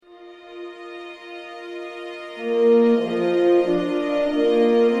Okay,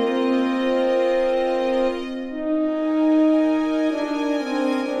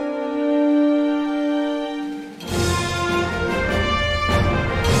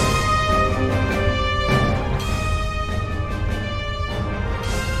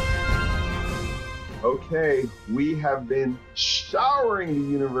 we have been showering the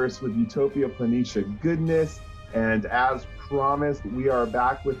universe with Utopia Planitia goodness, and as promised, we are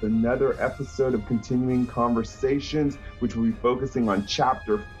back with another episode of Continuing Conversations, which will be focusing on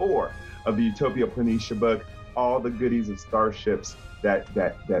Chapter 4 of the Utopia Planitia book, all the goodies of starships that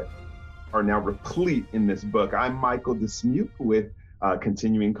are now replete in this book. I'm Michael Dismuke with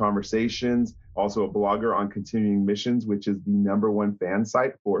Continuing Conversations, also a blogger on Continuing Missions, which is the #1 fan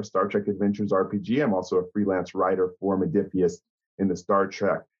site for Star Trek Adventures RPG. I'm also a freelance writer for Modiphius in the Star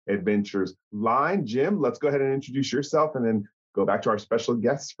Trek Adventures line. Jim, let's go ahead and introduce yourself and then go back to our special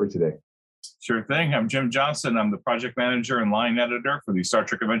guests for today. Sure thing. I'm Jim Johnson. I'm the project manager and line editor for the Star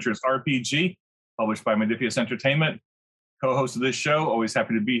Trek Adventures RPG, published by Modiphius Entertainment. Co-host of this show, always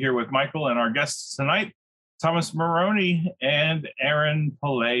happy to be here with Michael and our guests tonight, Thomas Maroney and Aaron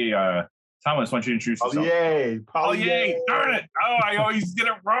Pillay. Thomas, why don't you introduce yourself? Polye. Darn it. Oh, I always get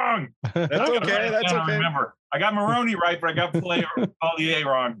it wrong. That's okay. That's okay. Remember, I got Maroney right, but I got Polye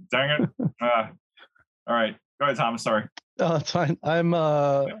wrong. Dang it. All right. Go ahead, Thomas. Sorry. Oh, it's fine. I'm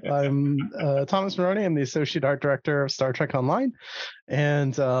Thomas Maroney. I'm the associate art director of Star Trek Online,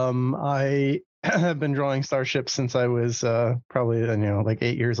 and I have been drawing starships since I was probably like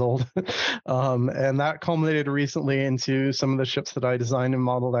 8 years old, and that culminated recently into some of the ships that I designed and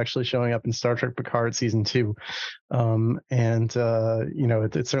modeled actually showing up in Star Trek Picard season 2, and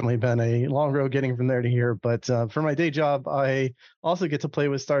it's certainly been a long road getting from there to here. But for my day job, I also get to play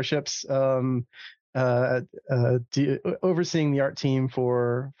with starships. Overseeing the art team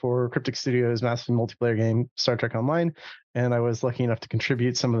for Cryptic Studios' massive multiplayer game Star Trek Online, and I was lucky enough to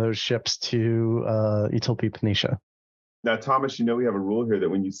contribute some of those ships to Utopia Planitia. Now, Thomas, we have a rule here that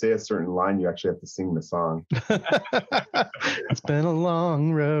when you say a certain line, you actually have to sing the song. It's been a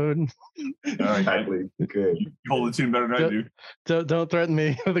long road. Exactly. Good. You hold the tune better than I do. Don't threaten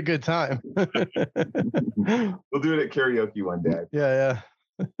me with a good time. We'll do it at karaoke one day. Yeah.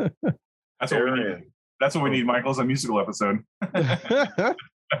 That's what we need. That's what we need, Michael, is a musical episode.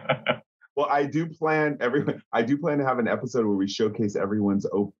 Well, I do plan to have an episode where we showcase everyone's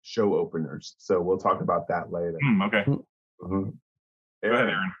show openers. So we'll talk about that later. Okay. Mm-hmm. Go ahead,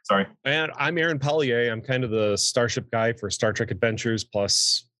 Aaron. Sorry. And I'm Aaron Pollier. I'm kind of the Starship guy for Star Trek Adventures,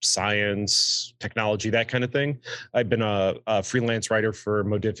 plus science, technology, that kind of thing. I've been a freelance writer for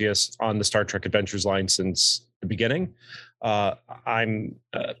Modiphius on the Star Trek Adventures line since the beginning. I'm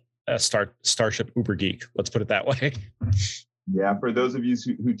a Starship uber geek. Let's put it that way. Yeah, for those of you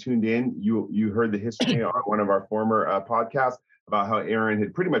who tuned in, you heard the history on one of our former podcasts about how Aaron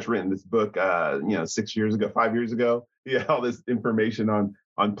had pretty much written this book, 5 years ago. He had all this information on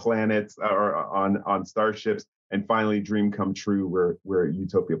planets or on starships, and finally, dream come true. We're at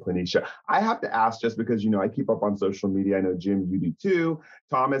Utopia Planitia. I have to ask, just because I keep up on social media. I know Jim, you do too.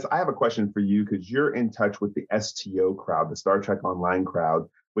 Thomas, I have a question for you because you're in touch with the STO crowd, the Star Trek Online crowd,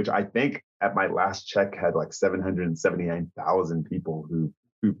 which I think at my last check had like 779,000 people who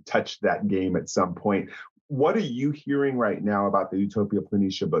touched that game at some point. What are you hearing right now about the Utopia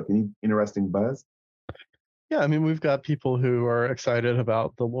Planitia book? Any interesting buzz? Yeah, I mean, we've got people who are excited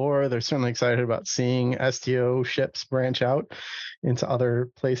about the lore. They're certainly excited about seeing STO ships branch out into other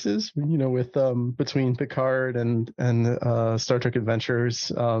places. With between Picard and Star Trek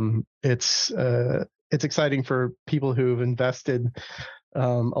Adventures, it's exciting for people who've invested a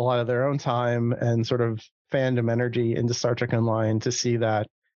lot of their own time and sort of fandom energy into Star Trek Online to see that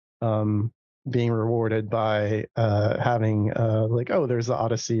being rewarded by having there's the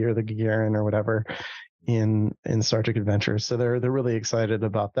Odyssey or the Gagarin or whatever in Star Trek Adventures. So they're really excited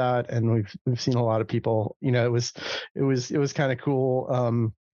about that, and we've seen a lot of people. It was kind of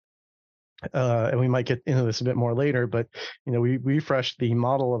cool. And we might get into this a bit more later, but we refreshed the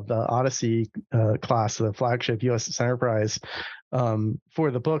model of the Odyssey class, the flagship USS Enterprise,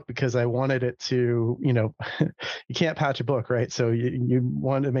 for the book, because I wanted it to, you can't patch a book, right? So you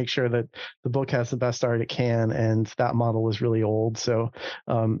want to make sure that the book has the best art it can, and that model was really old. So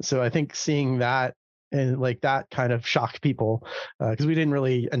I think seeing that, and like that kind of shocked people, because we didn't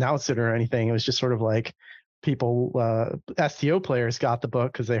really announce it or anything. It was just sort of like people, STO players got the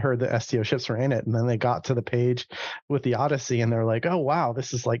book because they heard the STO ships were in it, and then they got to the page with the Odyssey and they're like, oh wow,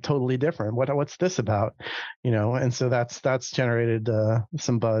 this is like totally different. What's this about? And so that's generated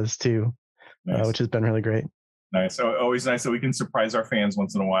some buzz too. Nice. Which has been really great. Nice. So always nice that we can surprise our fans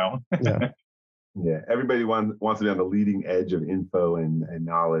once in a while. Yeah. Yeah, everybody wants to be on the leading edge of info and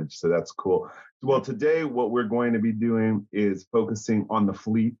knowledge. So that's cool. Well, today, what we're going to be doing is focusing on the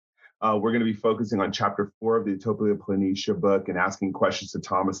fleet. We're going to be focusing on chapter 4 of the Utopia Planitia book and asking questions to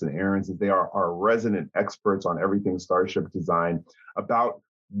Thomas and Aaron, since they are our resident experts on everything Starship design, about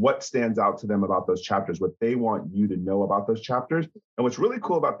what stands out to them about those chapters, what they want you to know about those chapters. And what's really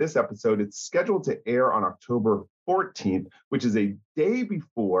cool about this episode, it's scheduled to air on October 14th, which is a day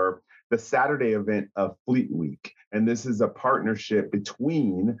before the Saturday event of Fleet Week. And this is a partnership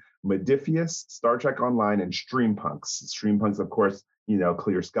between Modiphius, Star Trek Online, and Streampunks. Streampunks, of course,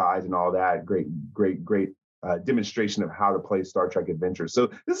 Clear Skies and all that. Great demonstration of how to play Star Trek Adventures. So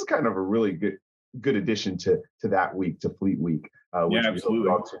this is kind of a really good addition to that week, to Fleet Week, which absolutely. we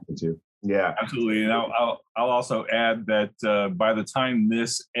all tune into. Yeah, absolutely. And I'll also add that by the time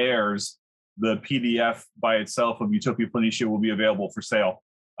this airs, the PDF by itself of Utopia Planitia will be available for sale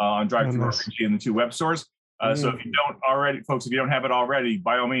on DriveThru and the 2 web stores. So if you don't already, folks, if you don't have it already,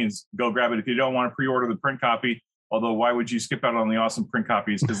 by all means, go grab it. If you don't want to pre-order the print copy, although why would you skip out on the awesome print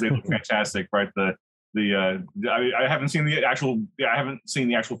copies, because they look fantastic, right? I haven't seen the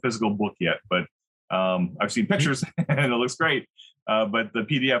actual physical book yet, but I've seen pictures and it looks great. But the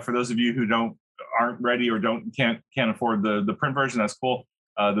PDF, for those of you who aren't ready or can't afford the print version, that's cool.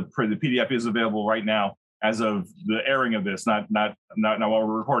 The PDF is available right now as of the airing of this, not while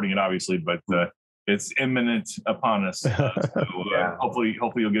we're recording it, obviously, but it's imminent upon us. Hopefully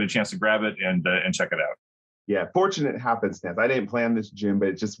you'll get a chance to grab it and check it out. Yeah, fortunate happenstance. I didn't plan this, Jim, but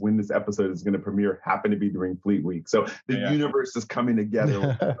it's just when this episode is going to premiere happened to be during Fleet Week. So the universe is coming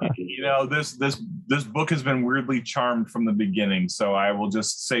together. This book has been weirdly charmed from the beginning. So I will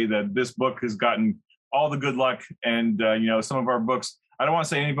just say that this book has gotten all the good luck. And, some of our books, I don't want to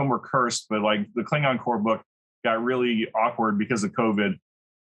say any of them were cursed, but like the Klingon Core book got really awkward because of COVID.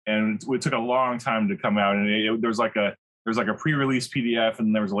 And it took a long time to come out. And there's like a pre-release PDF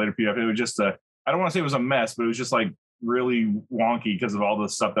and there was a later PDF. It was just I don't want to say it was a mess, but it was just like really wonky because of all the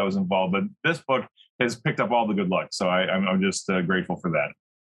stuff that was involved. But this book has picked up all the good luck. So I'm just grateful for that.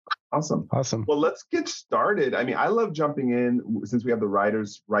 Awesome. Well, let's get started. I mean, I love jumping in, since we have the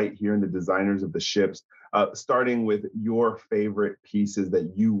writers right here and the designers of the ships, starting with your favorite pieces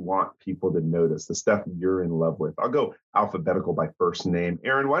that you want people to notice, the stuff you're in love with. I'll go alphabetical by first name.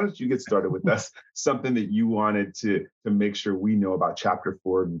 Aaron, why don't you get started with us? Something that you wanted to make sure we know about chapter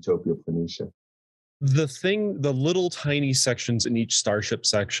 4 of Utopia Planitia. The little tiny sections in each Starship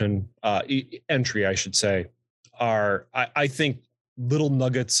section, entry, I should say, are, I think, little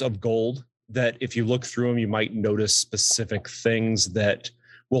nuggets of gold that if you look through them, you might notice specific things that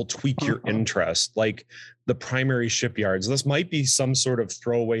will tweak your interest, like the primary shipyards. This might be some sort of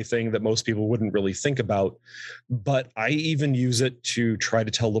throwaway thing that most people wouldn't really think about, but I even use it to try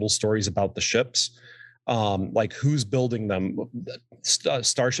to tell little stories about the ships. Like who's building them,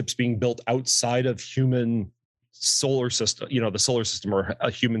 starships being built outside of human solar system, the solar system or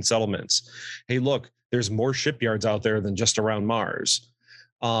human settlements. Hey, look, there's more shipyards out there than just around Mars.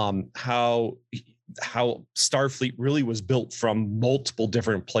 How Starfleet really was built from multiple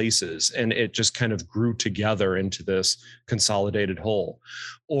different places, and it just kind of grew together into this consolidated whole.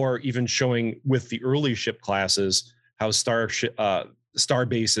 Or even showing with the early ship classes how star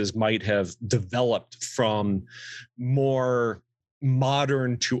bases might have developed from more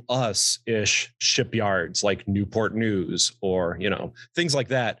modern to us-ish shipyards like Newport News or, things like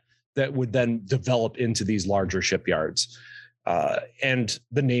that would then develop into these larger shipyards. And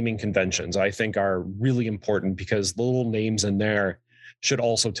the naming conventions, I think, are really important because the little names in there should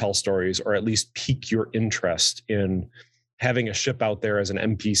also tell stories, or at least pique your interest in having a ship out there as an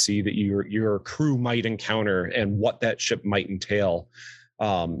NPC that your crew might encounter and what that ship might entail.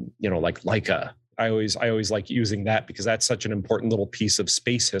 Like Laika. I always like using that because that's such an important little piece of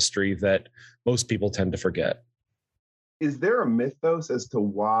space history that most people tend to forget. Is there a mythos as to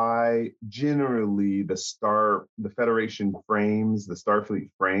why generally the Federation frames, the Starfleet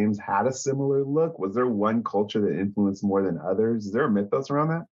frames had a similar look? Was there one culture that influenced more than others? Is there a mythos around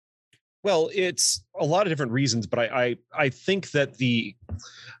that? Well, it's a lot of different reasons, but I think that the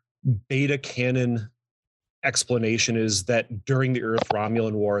beta canon explanation is that during the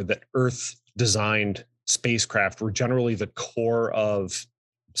Earth-Romulan War, that Earth-designed spacecraft were generally the core of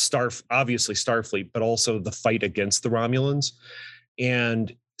obviously Starfleet, but also the fight against the Romulans.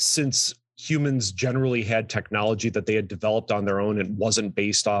 And since humans generally had technology that they had developed on their own and wasn't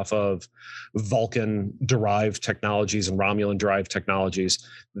based off of Vulcan-derived technologies and Romulan-derived technologies,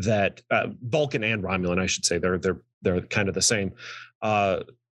 that Vulcan and Romulan, I should say, they're kind of the same.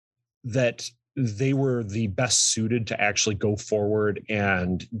 That they were the best suited to actually go forward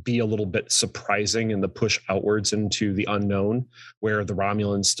and be a little bit surprising in the push outwards into the unknown, where the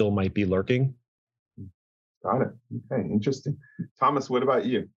Romulans still might be lurking. Got it. Okay, interesting. Thomas, what about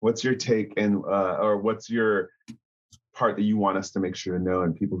you? What's your take, and or what's your part that you want us to make sure to know,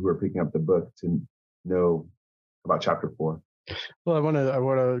 and people who are picking up the book to know about chapter 4? Well, I want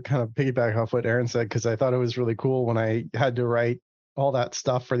to kind of piggyback off what Aaron said, because I thought it was really cool when I had to write all that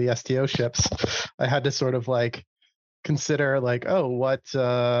stuff for the STO ships. I had to sort of like consider like, oh, what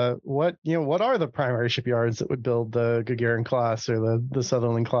are the primary shipyards that would build the Gagarin class or the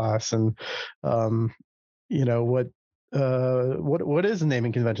Sutherland class, and what is the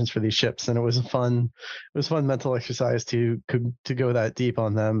naming conventions for these ships. And it was a fun mental exercise to go that deep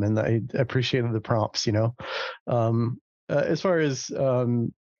on them, and I appreciated the prompts. As far as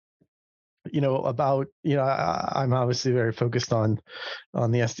I'm obviously very focused on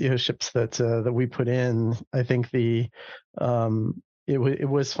the STO ships that we put in. I think it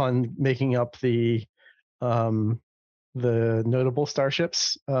was fun making up the notable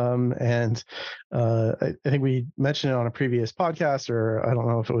starships, and I think we mentioned it on a previous podcast, or I don't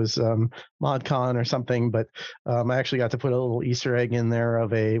know if it was ModCon or something, but I actually got to put a little Easter egg in there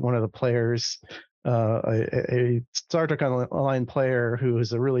of one of the players, a Star Trek Online player who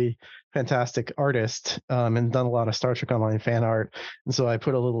is a really fantastic artist, and done a lot of Star Trek Online fan art. And so I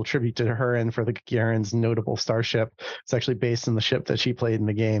put a little tribute to her in for the Gagarin's notable starship. It's actually based on the ship that she played in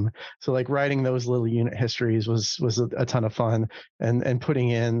the game. So like writing those little unit histories was a ton of fun, and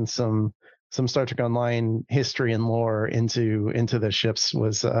putting in some Star Trek Online history and lore into the ships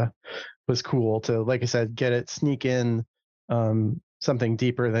was cool to, like I said, sneak in something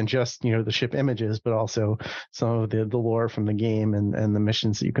deeper than just the ship images, but also some of the lore from the game and the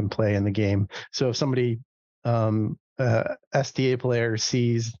missions that you can play in the game. So if somebody STA player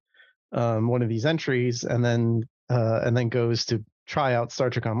sees one of these entries and then goes to try out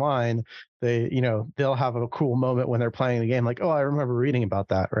Star Trek Online, they'll have a cool moment when they're playing the game, like, oh, I remember reading about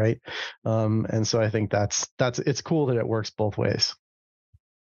that, right? And so I think that's it's cool that it works both ways.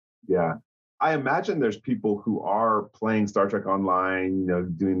 Yeah. I imagine there's people who are playing Star Trek Online,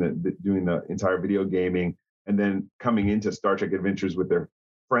 doing the entire video gaming, and then coming into Star Trek Adventures with their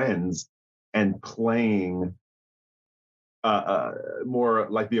friends and playing more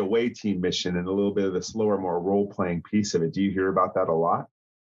like the away team mission and a little bit of the slower, more role-playing piece of it. Do you hear about that a lot?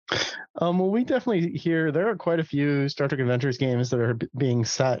 Well, we definitely hear there are quite a few Star Trek Adventures games that are being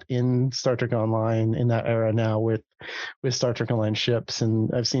set in Star Trek Online in that era now with Star Trek Online ships,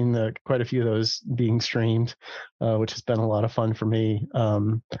 and I've seen quite a few of those being streamed, which has been a lot of fun for me.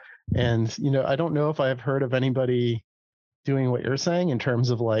 And I don't know if I've heard of anybody doing what you're saying in terms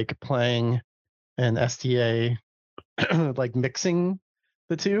of like playing an STA, like mixing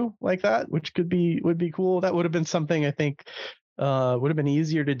the two like that, which would be cool. That would have been something I think would have been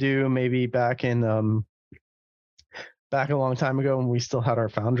easier to do maybe back a long time ago when we still had our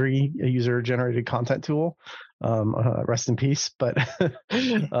Foundry user generated content tool. Rest in peace. But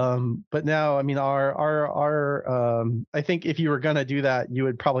but now, I mean, our I think if you were going to do that, you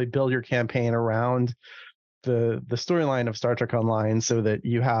would probably build your campaign around the storyline of Star Trek Online, so that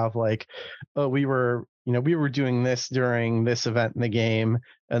you have like, oh, we were doing this during this event in the game,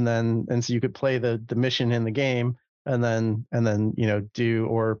 and so you could play the mission in the game, and then do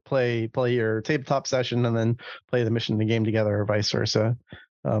or play your tabletop session and then play the mission in the game together, or vice versa.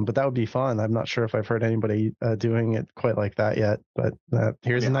 But that would be fun. I'm not sure if I've heard anybody doing it quite like that yet, but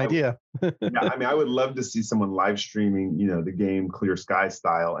here's an idea. Yeah, I mean, I would love to see someone live streaming, the game Clear Sky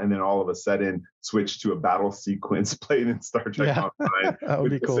style, and then all of a sudden switch to a battle sequence played in Star Trek Online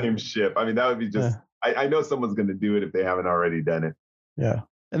with the same ship. I mean, that would be just, I know someone's going to do it if they haven't already done it. Yeah.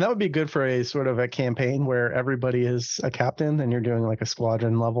 And that would be good for a sort of a campaign where everybody is a captain and you're doing like a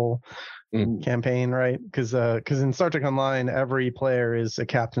squadron level campaign, right? Because in Star Trek Online, every player is a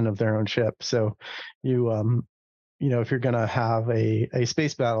captain of their own ship. So you if you're gonna have a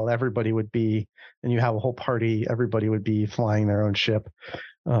space battle, everybody would be, and you have a whole party, everybody would be flying their own ship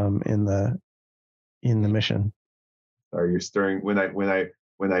in the mission. Sorry, you're stirring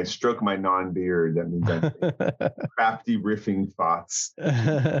when I stroke my non-beard, that means I'm crafty riffing thoughts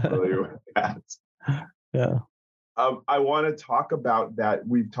earlier with that. Yeah. I want to talk about that.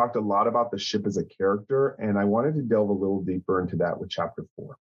 We've talked a lot about the ship as a character, and I wanted to delve a little deeper into that with chapter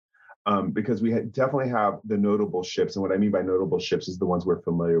 4. Because we definitely have the notable ships. And what I mean by notable ships is the ones we're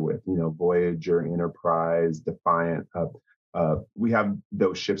familiar with, Voyager, Enterprise, Defiant. We have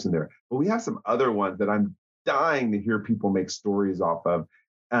those ships in there. But we have some other ones that I'm dying to hear people make stories off of.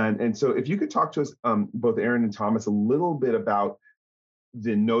 And so if you could talk to us, both Aaron and Thomas, a little bit about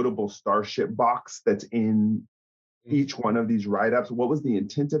the notable starship box that's in each one of these write-ups? What was the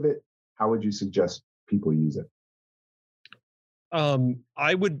intent of it? How would you suggest people use it?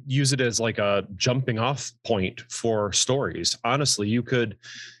 I would use it as like a jumping off point for stories. Honestly, you could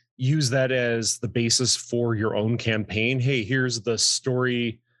use that as the basis for your own campaign. Hey, here's the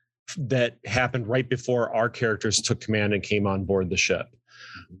story that happened right before our characters took command and came on board the ship.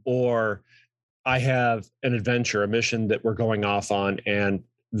 Or I have an adventure, a mission that we're going off on, and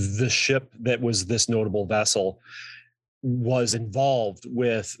the ship that was this notable vessel was involved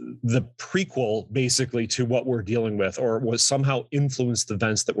with the prequel basically to what we're dealing with, or was somehow influenced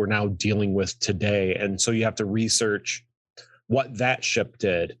events that we're now dealing with today. And so you have to research what that ship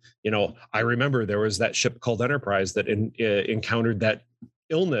did. I remember there was that ship called Enterprise that encountered that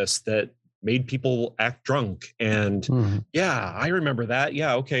illness that made people act drunk. And yeah, I remember that.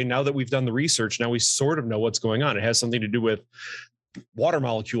 Yeah. Okay. Now that we've done the research, now we sort of know what's going on. It has something to do with water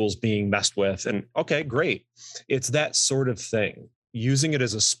molecules being messed with. And okay, great. It's that sort of thing, using it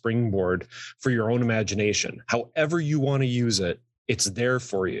as a springboard for your own imagination. However you want to use it, it's there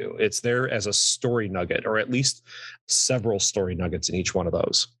for you. It's there as a story nugget, or at least several story nuggets in each one of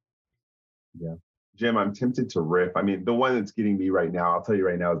those. Yeah. Jim, I'm tempted to riff. I mean, the one that's getting me right now, I'll tell you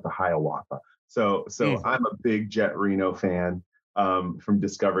right now, is the Hiawatha. So I'm a big Jet Reno fan from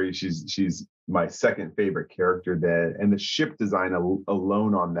Discovery. She's my second favorite character there. And the ship design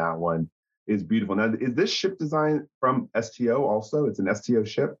alone on that one is beautiful. Now, is this ship design from STO also? It's an STO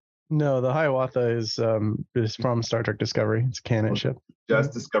ship? No, the Hiawatha is from Star Trek Discovery. It's a canon ship.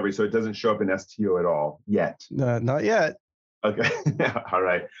 Just Discovery, so it doesn't show up in STO at all yet. Not yet. Okay. All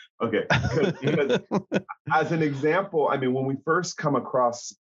right. Okay. Because as an example, I mean, when we first come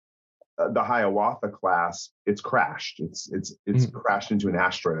across the Hiawatha class, it's crashed. It's crashed into an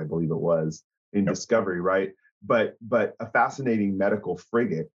asteroid, I believe it was, in Discovery, right? But a fascinating medical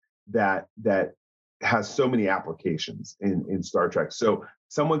frigate that has so many applications in Star Trek. So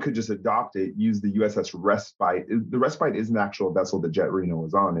someone could just adopt it, use the USS Respite. The Respite is an actual vessel that Jet Reno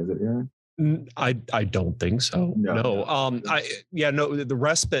was on, is it, Aaron? I don't think so. No. The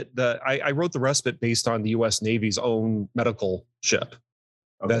Respite. I wrote the Respite based on the U.S. Navy's own medical ship.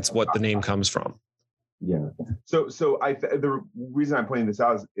 Okay. That's what the name comes from. Yeah. So the reason I'm pointing this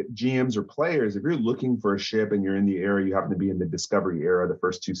out is GMs or players, if you're looking for a ship and you're in the era, you happen to be in the Discovery era, the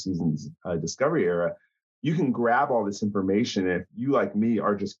first 2 seasons Discovery era, you can grab all this information. If you, like me,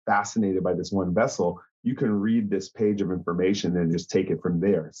 are just fascinated by this one vessel, you can read this page of information and just take it from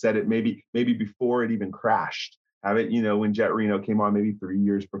there. Set it maybe before it even crashed. Have it, when Jet Reno came on, maybe 3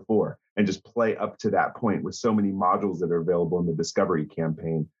 years before, and just play up to that point with so many modules that are available in the Discovery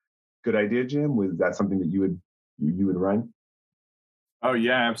campaign. Good idea, Jim? Was that something that you would run? Oh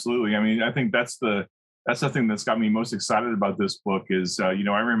yeah, absolutely. I mean, I think that's the thing that's got me most excited about this book is, I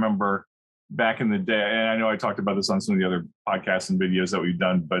remember back in the day, and I know I talked about this on some of the other podcasts and videos that we've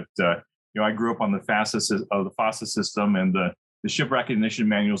done, but I grew up on the FASA system and the ship recognition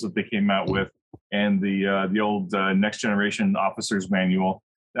manuals that they came out with, and the old Next Generation Officers Manual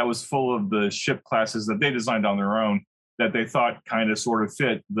that was full of the ship classes that they designed on their own that they thought kind of sort of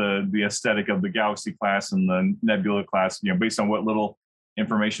fit the aesthetic of the Galaxy class and the Nebula class, based on what little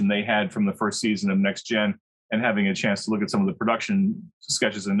information they had from the first season of Next Gen, and having a chance to look at some of the production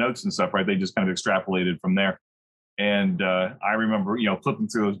sketches and notes and stuff, right? They just kind of extrapolated from there. And I remember, flipping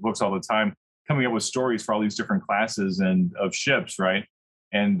through those books all the time, coming up with stories for all these different classes and of ships, right?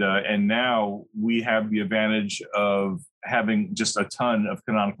 And now we have the advantage of having just a ton of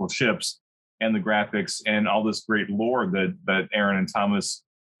canonical ships and the graphics and all this great lore that Aaron and Thomas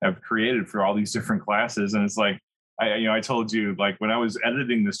have created for all these different classes. And it's like, I told you, like when I was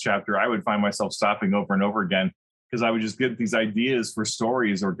editing this chapter, I would find myself stopping over and over again because I would just get these ideas for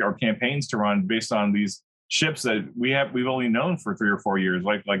stories or campaigns to run based on these ships that we've only known for 3 or 4 years.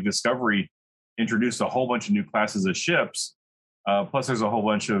 Like Discovery introduced a whole bunch of new classes of ships. Plus, there's a whole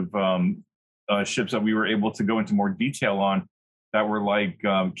bunch of ships that we were able to go into more detail on that were like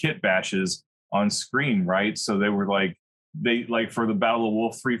kit bashes on screen, right? So they were like for the Battle of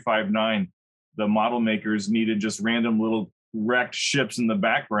Wolf 359, the model makers needed just random little wrecked ships in the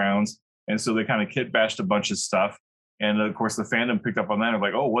backgrounds, and so they kind of kit bashed a bunch of stuff. And of course, the fandom picked up on that. Of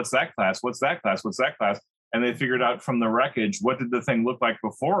like, oh, what's that class? What's that class? What's that class? And they figured out from the wreckage, what did the thing look like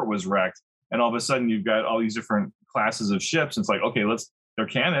before it was wrecked? And all of a sudden, you've got all these different classes of ships. And it's like, okay, they're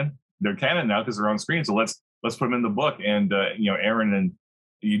canon now because they're on screen. So let's put them in the book. And Aaron, and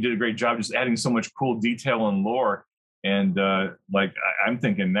you did a great job just adding so much cool detail and lore. And I'm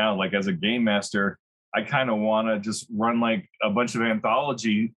thinking now, like as a game master, I kind of want to just run like a bunch of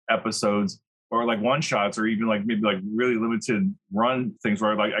anthology episodes or like one shots, or even like maybe like really limited run things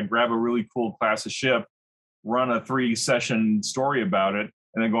where like I grab a really cool class of ship, run a 3-session story about it,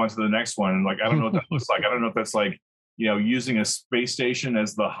 and then go on to the next one. And like, I don't know what that looks like. I don't know if that's like, using a space station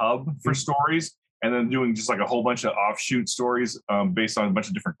as the hub for stories, and then doing just like a whole bunch of offshoot stories based on a bunch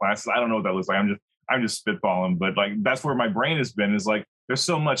of different classes. I don't know what that looks like. I'm just spitballing, but like that's where my brain has been, is like there's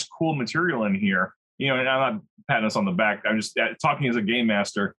so much cool material in here. And I'm not patting us on the back. I'm just talking as a game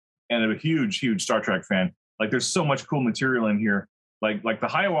master and I'm a huge Star Trek fan. Like there's so much cool material in here. Like the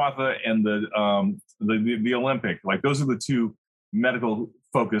Hiawatha and the Olympic. Like those are the two medical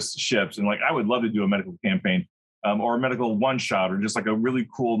focused ships, and like I would love to do a medical campaign or a medical one shot, or just like a really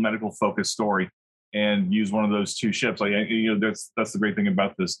cool medical focused story, and use one of those two ships. Like that's the great thing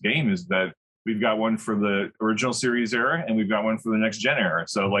about this game, is that we've got one for the original series era and we've got one for the next gen era.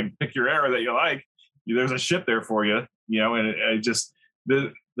 So like pick your era that you like. There's a ship there for you, and it just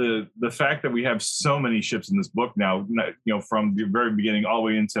the fact that we have so many ships in this book now, from the very beginning all the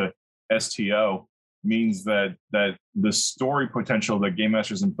way into STO, means that the story potential that game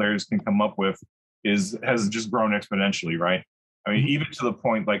masters and players can come up with has just grown exponentially, right? I mean, even to the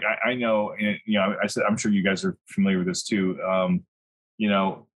point, like I know, I said, I'm sure you guys are familiar with this too.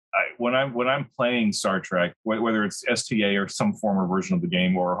 When I'm playing Star Trek, whether it's STA or some form or version of the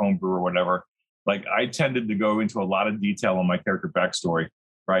game or homebrew or whatever, like I tended to go into a lot of detail on my character backstory,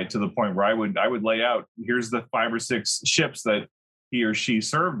 right? To the point where I would lay out, here's the 5 or 6 ships that he or she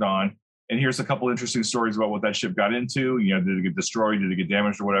served on, and here's a couple interesting stories about what that ship got into. Did it get destroyed? Did it get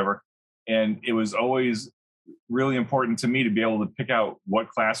damaged or whatever? And it was always really important to me to be able to pick out what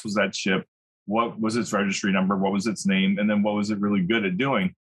class was that ship, what was its registry number, what was its name, and then what was it really good at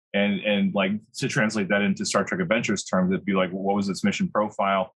doing. And like to translate that into Star Trek Adventures terms, it'd be like, what was its mission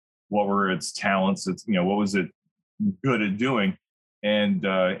profile? What were its talents? What was it good at doing? And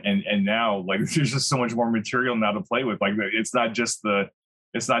now, like, there's just so much more material now to play with. Like, it's not just the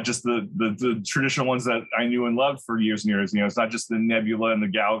traditional ones that I knew and loved for years and years. It's not just the Nebula and the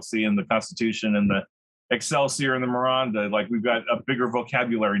Galaxy and the Constitution and the Excelsior and the Miranda. Like, we've got a bigger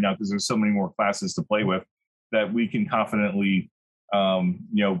vocabulary now because there's so many more classes to play with that we can confidently,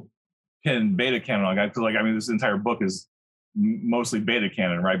 pin beta canon on. I feel like, this entire book is mostly beta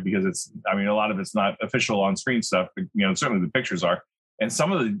canon, right? Because a lot of it's not official on screen stuff, but, certainly the pictures are, and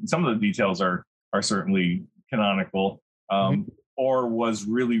some of the details are certainly canonical, or was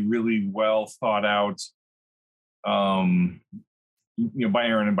really, really well thought out, by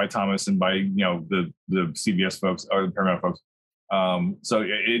Aaron and by Thomas and by, the CBS folks or the Paramount folks. So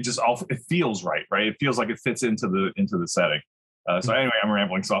it feels right? It feels like it fits into the setting. So anyway, I'm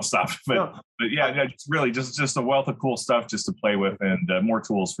rambling, so I'll stop. But yeah, it's really just a wealth of cool stuff just to play with, and more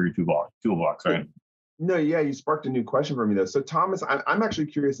tools for your toolbox, right? No, yeah, you sparked a new question for me though. So Thomas, I'm actually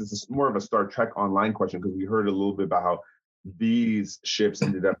curious. This is more of a Star Trek Online question, because we heard a little bit about how these ships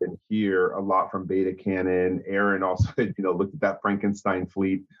ended up in here a lot from beta canon. Aaron also, looked at that Frankenstein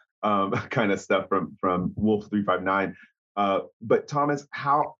fleet kind of stuff from Wolf 359. But Thomas,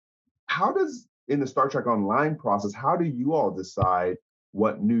 how does, in the Star Trek Online process, how do you all decide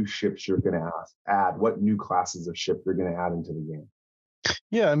what new ships you're going to add, what new classes of ship you're going to add into the game?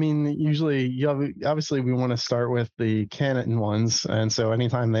 Yeah, usually, obviously, we want to start with the canon ones, and so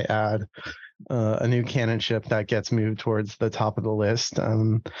anytime they add a new canon ship, that gets moved towards the top of the list.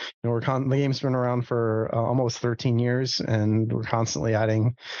 The game's been around for almost 13 years, and we're constantly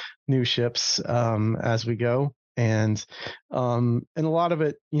adding new ships as we go. And a lot of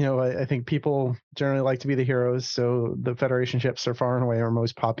it, I think people generally like to be the heroes. So the Federation ships are far and away our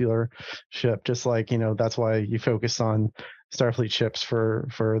most popular ship. Just like, that's why you focus on Starfleet ships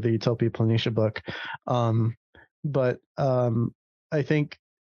for the Utopia Planitia book. But I think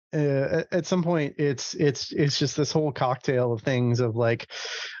at some point it's just this whole cocktail of things of like,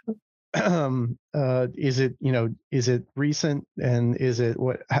 is it recent, and is it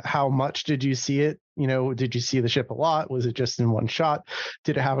how much did you see it? Did you see the ship a lot? Was it just in one shot?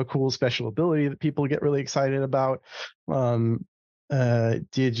 Did it have a cool special ability that people get really excited about?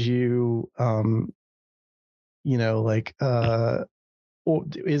 Did you or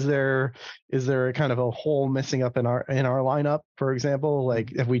is there a kind of a hole missing up in our lineup, for example?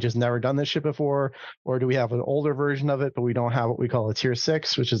 Like, have we just never done this ship before, or do we have an older version of it, but we don't have what we call a tier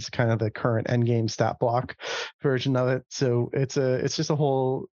 6, which is kind of the current endgame stat block version of it? So it's just a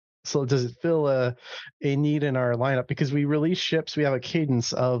whole so does it fill a need in our lineup? Because we release ships, we have a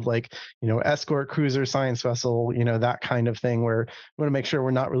cadence of like, escort, cruiser, science vessel, that kind of thing, where we want to make sure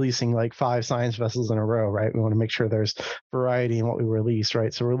we're not releasing like 5 science vessels in a row, right? We want to make sure there's variety in what we release,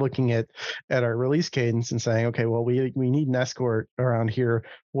 right? So we're looking at our release cadence and saying, okay, well, we need an escort around here.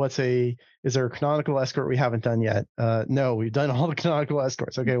 Is there a canonical escort we haven't done yet? No, we've done all the canonical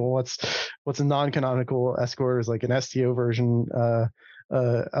escorts. Okay, well, what's a non-canonical escort? Is like an STO version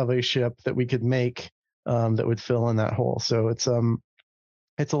of a ship that we could make that would fill in that hole. So it's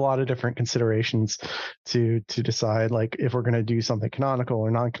a lot of different considerations to decide, like, if we're going to do something canonical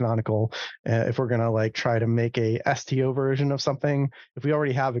or non-canonical, if we're going to like try to make a STO version of something. If we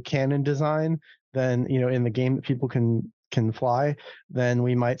already have a canon design, then in the game that people can fly, then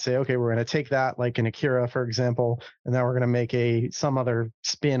we might say, okay, we're going to take that, like in Akira, for example, and then we're going to make some other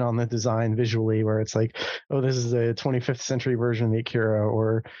spin on the design visually, where it's like, oh, this is a 25th century version of the Akira,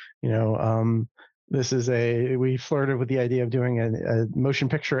 or we flirted with the idea of doing a motion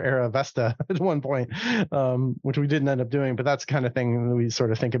picture era Vesta at one point, which we didn't end up doing, but that's the kind of thing we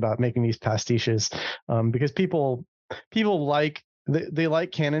sort of think about, making these pastiches, because people like, they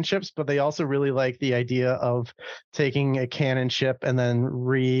like canon ships, but they also really like the idea of taking a canon ship and then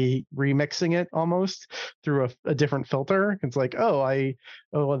remixing it almost through a different filter. It's like, I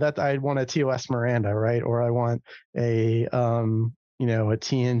want a TOS Miranda, right? Or I want a a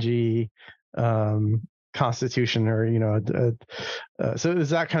TNG Constitution, or so it's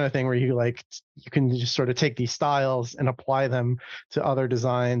that kind of thing where you can just sort of take these styles and apply them to other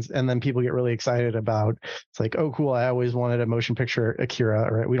designs, and then people get really excited about. It's like, oh, cool! I always wanted a motion picture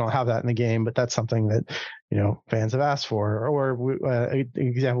Akira. Right? We don't have that in the game, but that's something that fans have asked for. Or an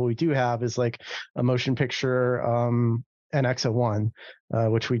example we do have is like a motion picture NX-01,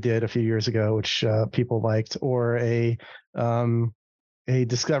 which we did a few years ago, which people liked, or a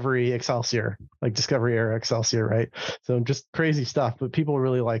Discovery Excelsior, like Discovery era Excelsior, right? So just crazy stuff, but people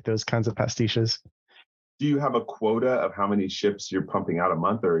really like those kinds of pastiches. Do you have a quota of how many ships you're pumping out a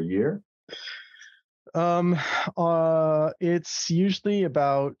month or a year? It's usually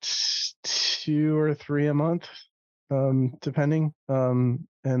about 2 or 3 a month, depending. And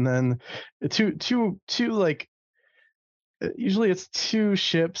then two like, usually it's 2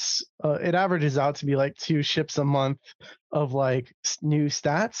 ships. It averages out to be like 2 ships a month of like new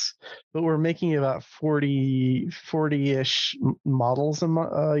stats, but we're making about 40-ish models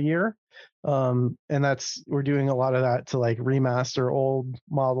a year. And we're doing a lot of that to like remaster old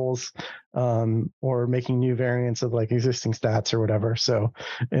models, or making new variants of like existing stats or whatever. So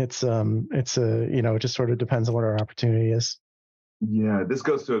it just sort of depends on what our opportunity is. Yeah, this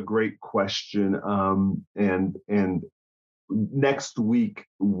goes to a great question. And next week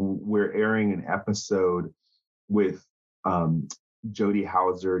we're airing an episode with Jody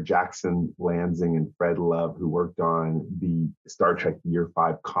Hauser, Jackson Lansing, and Fred Love, who worked on the Star Trek Year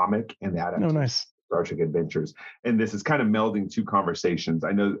 5 comic and the adaptation. Oh, nice. Star Trek Adventures. And this is kind of melding 2 conversations.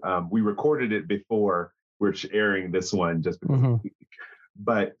 I know we recorded it before we're airing this one, just because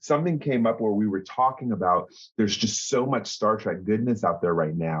but something came up where we were talking about, there's just so much Star Trek goodness out there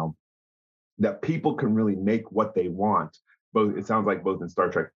right now that people can really make what they want. It sounds like both in Star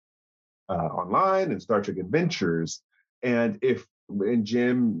Trek Online and Star Trek Adventures. And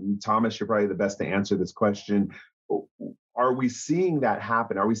Jim, Thomas, you're probably the best to answer this question. Are we seeing that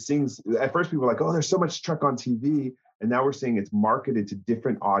happen? Are we seeing, at first people were like, oh, there's so much Trek on TV. And now we're seeing it's marketed to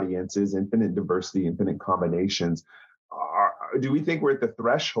different audiences, infinite diversity, infinite combinations. Do we think we're at the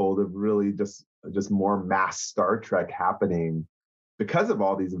threshold of really just more mass Star Trek happening because of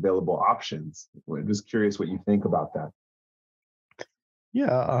all these available options? I'm just curious what you think about that.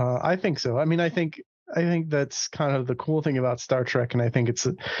 Yeah, I think so. I mean, I think that's kind of the cool thing about Star Trek, and I think it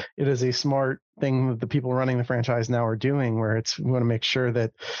is a smart thing that the people running the franchise now are doing, where we want to make sure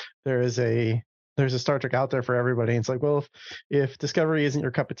that there's a Star Trek out there for everybody. And it's like, well, if Discovery isn't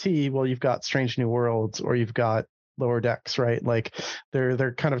your cup of tea, well, you've got Strange New Worlds, or you've got Lower Decks, right? Like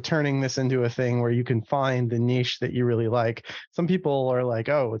they're kind of turning this into a thing where you can find the niche that you really like. Some people are like,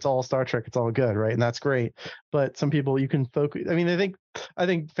 oh, it's all Star Trek, it's all good, right? And that's great. But some people you can focus. I mean, I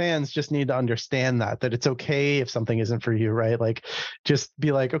think fans just need to understand that it's okay if something isn't for you, right? Like just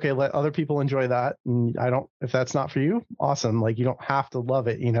be like, okay, let other people enjoy that. And if that's not for you, awesome. Like you don't have to love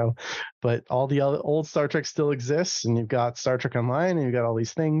it, but all the other old Star Trek still exists, and you've got Star Trek Online, and you've got all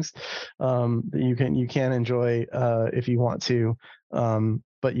these things that you can enjoy if you want to.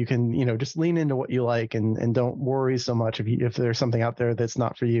 But you can, just lean into what you like, and don't worry so much if there's something out there that's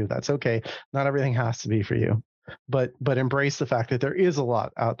not for you. That's okay. Not everything has to be for you, but embrace the fact that there is a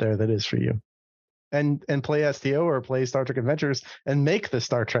lot out there that is for you. and play STO or play Star Trek Adventures and make the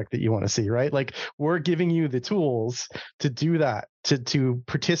Star Trek that you want to see, right? Like, we're giving you the tools to do that, to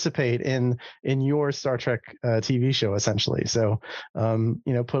participate in your Star Trek TV show, essentially. So, put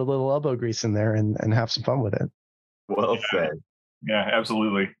a little elbow grease in there and have some fun with it. Well said. Yeah,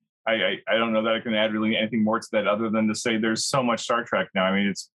 absolutely. I don't know that I can add really anything more to that other than to say there's so much Star Trek now. I mean,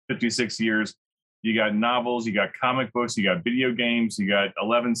 it's 56 years. You got novels, you got comic books, you got video games, you got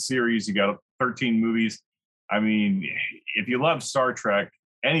 11 series, you got 13 movies. I mean, if you love Star Trek,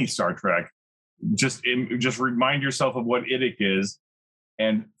 any Star Trek, just remind yourself of what IDIC is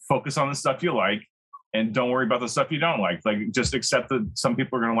and focus on the stuff you like, and don't worry about the stuff you don't like. Like, just accept that some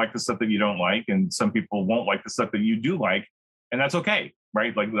people are going to like the stuff that you don't like, and some people won't like the stuff that you do like, and that's okay.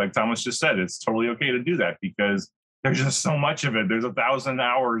 Right? Like Thomas just said, it's totally okay to do that because there's just so much of it. There's 1,000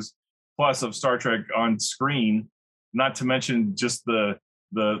 hours plus of Star Trek on screen, not to mention just the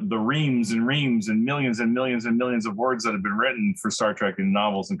reams and reams and millions and millions and millions of words that have been written for Star Trek in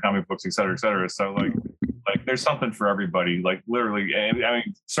novels and comic books, et cetera, et cetera. So like there's something for everybody. Like, literally, I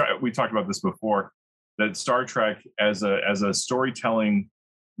mean, we talked about this before, that Star Trek as a storytelling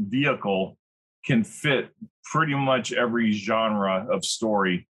vehicle can fit pretty much every genre of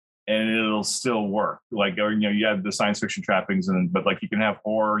story, and it'll still work. Like, you have the science fiction trappings, but like, you can have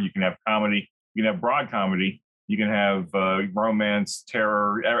horror, you can have comedy, you can have broad comedy, you can have romance,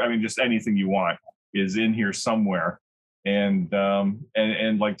 terror. I mean, just anything you want is in here somewhere. And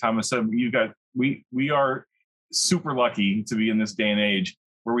like Thomas said, we are super lucky to be in this day and age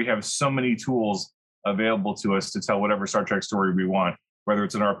where we have so many tools available to us to tell whatever Star Trek story we want, whether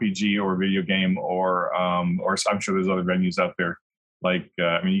it's an RPG or a video game or I'm sure there's other venues out there. Like,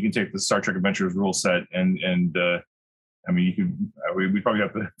 I mean, you can take the Star Trek Adventures rule set and I mean, we probably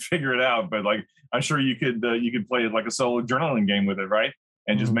have to figure it out, but like, I'm sure you could play it like a solo journaling game with it, right?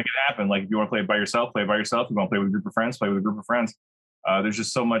 And just make it happen. Like, if you want to play it by yourself, play it by yourself. If you want to play with a group of friends, play with a group of friends. There's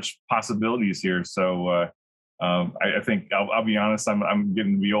just so much possibilities here. So I think I'll be honest, I'm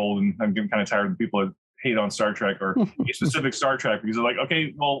getting to be old, and I'm getting kind of tired of the people that hate on Star Trek or a specific Star Trek, because they're like,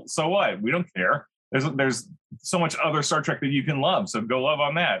 okay, well, so what? We don't care. There's so much other Star Trek that you can love, so go love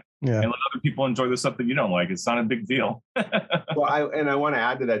on that, and let other people enjoy the stuff that you don't like. It's not a big deal. Well, I want to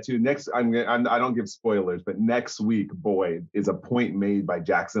add to that too. Next, I don't give spoilers, but next week, boy, is a point made by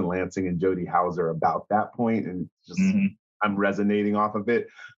Jackson Lansing and Jody Hauser about that point, and just I'm resonating off of it.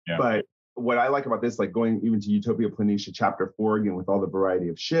 Yeah. But what I like about this, like going even to Utopia Planitia Chapter 4 again with all the variety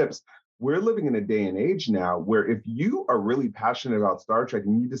of ships. We're living in a day and age now where if you are really passionate about Star Trek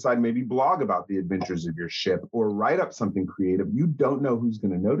and you decide maybe blog about the adventures of your ship or write up something creative, you don't know who's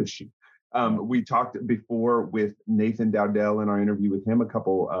going to notice you. We talked before with Nathan Dowdell in our interview with him a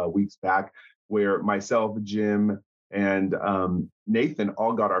couple weeks back, where myself, Jim, and Nathan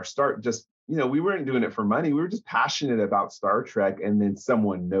all got our start. Just, we weren't doing it for money. We were just passionate about Star Trek, and then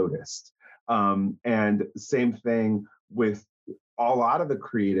someone noticed. And same thing with a lot of the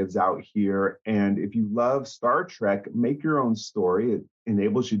creatives out here. And if you love Star Trek, make your own story. It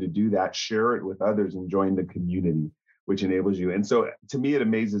enables you to do that, share it with others, and join the community, which enables you. And so to me, it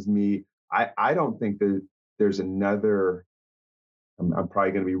amazes me. I don't think that there's another, I'm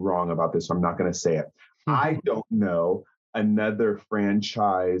probably going to be wrong about this, so I'm not going to say it. I don't know another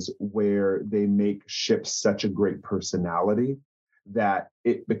franchise where they make ships such a great personality that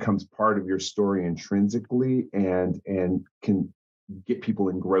it becomes part of your story intrinsically and can get people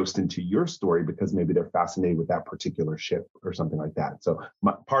engrossed into your story because maybe they're fascinated with that particular ship or something like that. So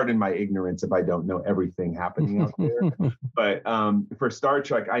pardon my ignorance if I don't know everything happening out there. But for Star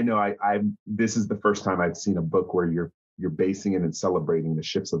Trek, I know this is the first time I've seen a book where you're basing it and celebrating the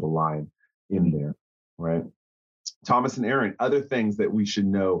ships of the line in there, right? Thomas and Aaron, other things that we should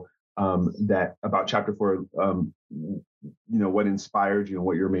know that about Chapter 4, what inspired you and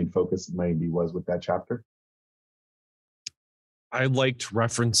what your main focus maybe was with that chapter? I liked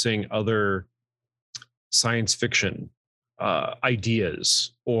referencing other science fiction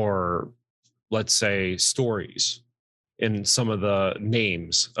ideas, or let's say stories, in some of the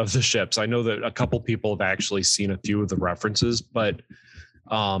names of the ships. I know that a couple people have actually seen a few of the references, but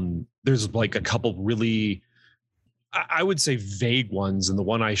there's like a couple really, I would say, vague ones. And the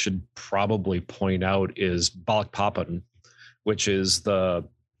one I should probably point out is Balak Papan, which is the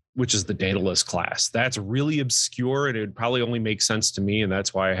Daedalus class. That's really obscure, and it would probably only make sense to me, and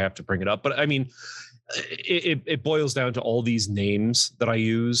that's why I have to bring it up. But I mean, it boils down to all these names that I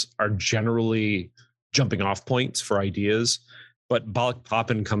use are generally jumping off points for ideas. But Balak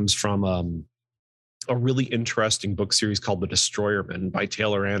Papan comes from a really interesting book series called The Destroyermen by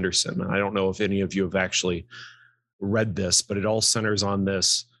Taylor Anderson. I don't know if any of you have actually read this, but it all centers on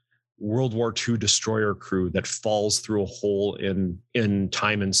this World War II destroyer crew that falls through a hole in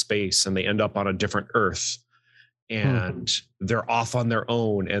time and space, and they end up on a different Earth, and they're off on their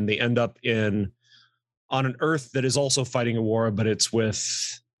own, and they end up on an Earth that is also fighting a war, but it's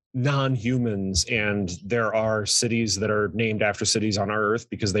with non-humans, and there are cities that are named after cities on our Earth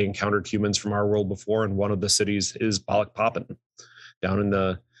because they encountered humans from our world before, and one of the cities is Balikpapan down in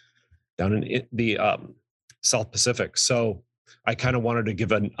the South Pacific. So I kind of wanted to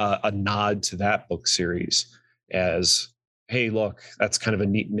give a nod to that book series as, hey, look, that's kind of a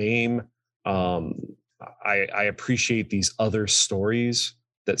neat name. I appreciate these other stories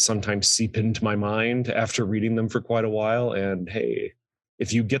that sometimes seep into my mind after reading them for quite a while. And hey,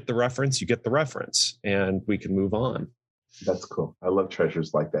 if you get the reference, you get the reference, and we can move on. That's cool. I love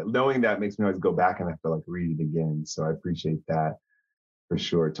treasures like that. Knowing that makes me always go back and I feel like read it again. So I appreciate that for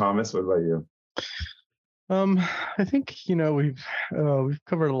sure. Thomas, what about you? I think we've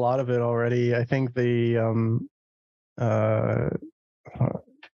covered a lot of it already. I think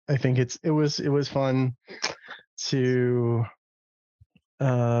I think it was fun to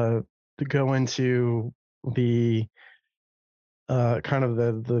go into the kind of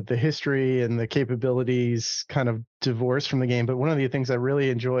the history and the capabilities kind of divorced from the game. But one of the things I really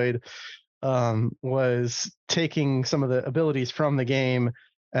enjoyed was taking some of the abilities from the game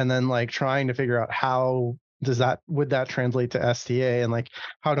and then like trying to figure out how would that translate to STA, and like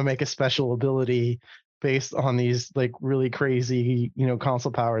how to make a special ability based on these like really crazy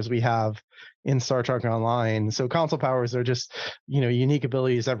console powers we have in Star Trek Online. So console powers are just unique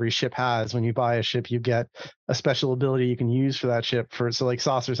abilities every ship has. When you buy a ship, you get a special ability you can use for that ship. So like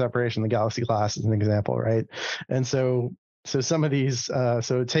saucer separation, the Galaxy class is an example, right? And so some of these,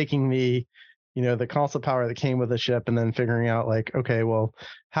 so taking the the console power that came with the ship and then figuring out like, okay, well,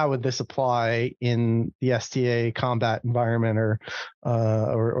 how would this apply in the STA combat environment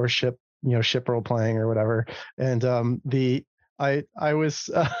or ship ship role playing or whatever. And I was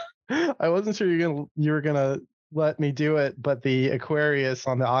I wasn't sure you were gonna let me do it, but the Aquarius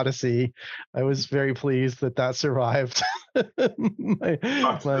on the Odyssey, I was very pleased that survived. Talk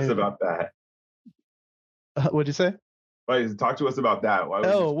to us about that. What'd you say? Talk to us about that.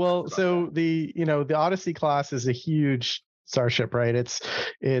 The Odyssey class is a huge starship, right?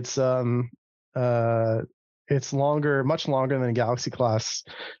 It's longer, much longer than a Galaxy class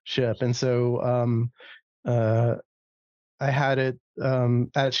ship, and so I had it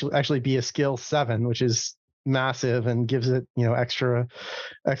actually be a skill 7, which is massive and gives it extra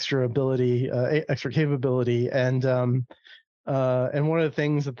ability, extra capability, and one of the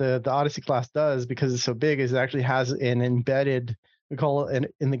things that the Odyssey class does, because it's so big, is it actually has an embedded, we call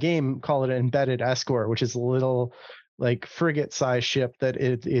it in the game, call it an embedded escort, which is a little like frigate size ship that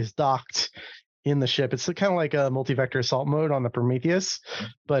it is docked in the ship. It's kind of like a multi-vector assault mode on the Prometheus,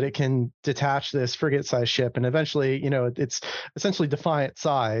 but it can detach this frigate size ship, and eventually it's essentially Defiant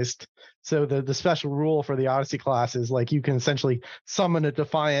sized. So the special rule for the Odyssey class is like you can essentially summon a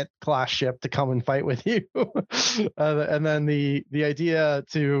Defiant class ship to come and fight with you. And then the idea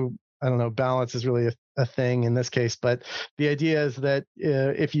to, I don't know, balance is really a thing in this case, but the idea is that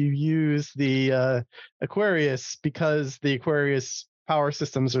if you use the Aquarius, because the Aquarius power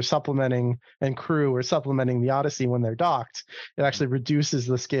systems are supplementing and crew are supplementing the Odyssey when they're docked, it actually reduces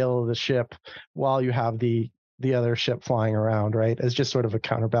the scale of the ship while you have the other ship flying around, right? As just sort of a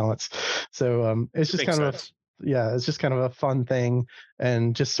counterbalance. So it's just kind of it's just kind of a fun thing,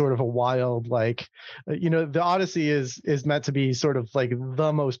 and just sort of a wild, like, the Odyssey is meant to be sort of like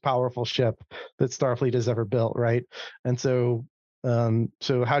the most powerful ship that Starfleet has ever built, right? And so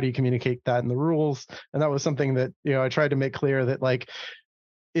how do you communicate that in the rules? And that was something that I tried to make clear, that like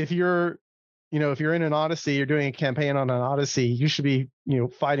if you're in an Odyssey, you're doing a campaign on an Odyssey, you should be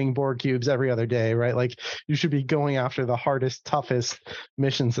fighting Borg cubes every other day, right? Like you should be going after the hardest, toughest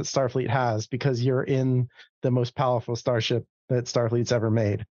missions that Starfleet has, because you're in the most powerful starship that Starfleet's ever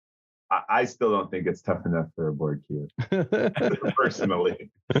made. I still don't think it's tough enough for a Borg cube, personally.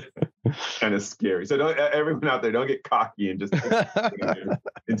 Kind of scary. So everyone out there, don't get cocky and just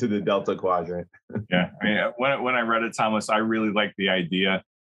into the Delta Quadrant. Yeah, I mean, when I read it, Thomas, I really liked the idea,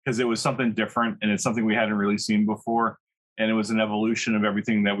 because it was something different, and it's something we hadn't really seen before, and it was an evolution of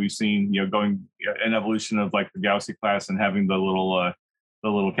everything that we've seen. Going an evolution of like the Galaxy class and having the little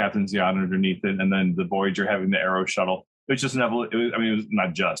captain's yacht underneath it, and then the Voyager having the Aero shuttle. It was just an evolution. It was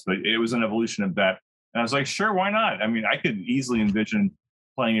not just, but it was an evolution of that. And I was like, sure, why not? I mean, I could easily envision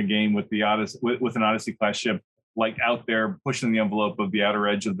playing a game with the Odyssey, with an Odyssey class ship, like out there pushing the envelope of the outer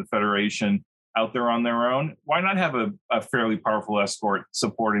edge of the Federation, out there on their own. Why not have a fairly powerful escort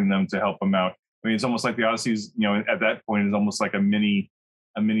supporting them to help them out? I mean, it's almost like the Odyssey's, at that point, is almost like a mini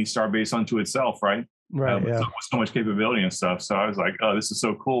a mini Starbase unto itself, right? Right. With so much capability and stuff. So I was like, oh, this is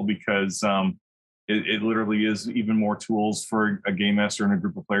so cool because it literally is even more tools for a game master and a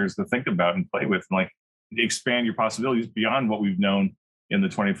group of players to think about and play with, and like expand your possibilities beyond what we've known in the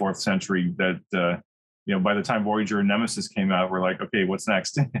 24th century. That by the time Voyager and Nemesis came out, we're like, okay, what's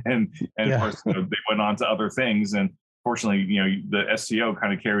next? and of course, they went on to other things. And fortunately, the STO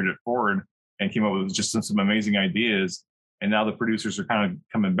kind of carried it forward and came up with just some amazing ideas. And now the producers are kind of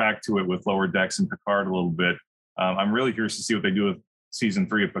coming back to it with Lower Decks and Picard a little bit. I'm really curious to see what they do with season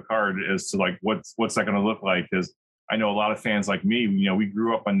 3 of Picard as to like what's that going to look like, because I know a lot of fans like me, we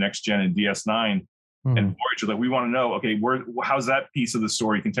grew up on Next Gen and DS9 and Voyager. Like we want to know, okay, how's that piece of the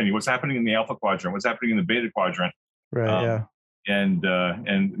story continue? What's happening in the Alpha Quadrant? What's happening in the Beta Quadrant? Right.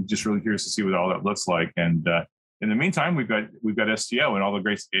 And just really curious to see what all that looks like. And in the meantime, we've got STO and all the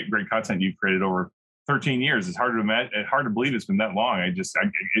great content you've created over 13 years. It's hard to imagine. It's hard to believe it's been that long. I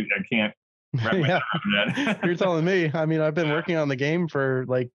can't. Yeah. You're telling me. I mean, I've been working on the game for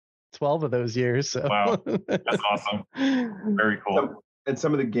like 12 of those years. So. Wow, that's awesome. Very cool. And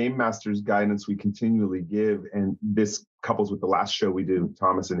some of the game masters guidance we continually give, and this couples with the last show we do,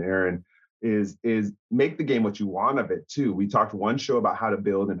 Thomas and Aaron, is make the game what you want of it too. We talked one show about how to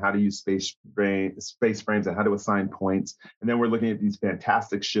build and how to use space frames and how to assign points. And then we're looking at these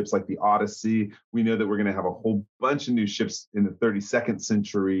fantastic ships like the Odyssey. We know that we're going to have a whole bunch of new ships in the 32nd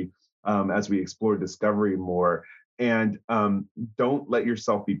century as we explore Discovery more. And don't let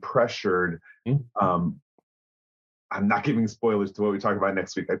yourself be pressured. I'm not giving spoilers to what we talk about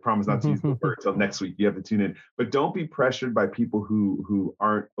next week. I promise not to use the word until next week. You have to tune in. But don't be pressured by people who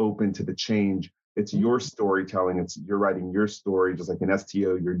aren't open to the change. It's your storytelling. You're writing your story, just like an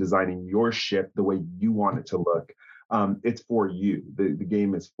STO. You're designing your ship the way you want it to look. It's for you. The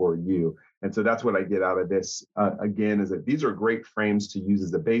game is for you. And so that's what I get out of this, again, is that these are great frames to use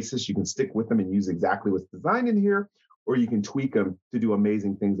as a basis. You can stick with them and use exactly what's designed in here, or you can tweak them to do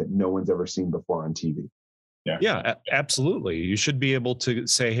amazing things that no one's ever seen before on TV. Yeah, absolutely. You should be able to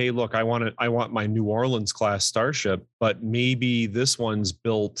say, hey, look, I want my New Orleans class starship, but maybe this one's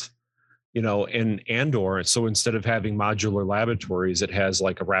built, in Andor. So instead of having modular laboratories, it has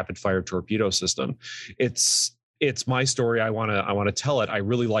like a rapid fire torpedo system. It's my story. I want to tell it. I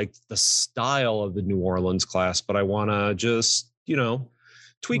really like the style of the New Orleans class, but I want to just,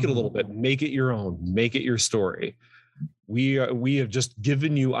 tweak it a little bit, make it your own, make it your story. We have just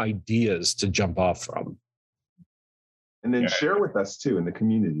given you ideas to jump off from. And then share with us too in the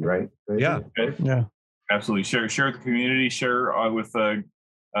community, right? Yeah. Absolutely. Share with the community. Share with the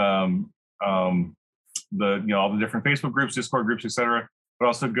all the different Facebook groups, Discord groups, etc. But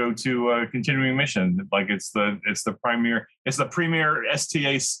also go to Continuing Mission. Like it's the premier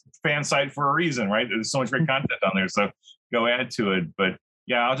STA fan site for a reason, right? There's so much great content on there, so go add to it. But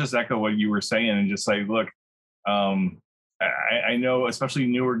yeah, I'll just echo what you were saying and just say, look, I know especially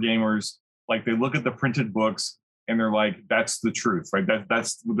newer gamers, like they look at the printed books and they're like, that's the truth, right?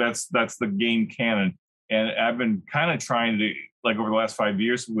 That's the game canon. And I've been kind of trying to, like, over the last 5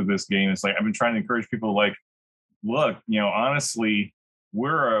 years with this game, it's like I've been trying to encourage people, like, look, honestly,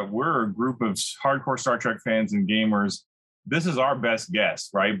 we're a group of hardcore Star Trek fans and gamers. This is our best guess,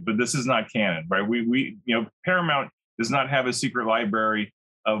 right? But this is not canon, right? We Paramount does not have a secret library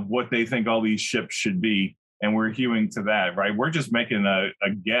of what they think all these ships should be, and we're hewing to that, right? We're just making a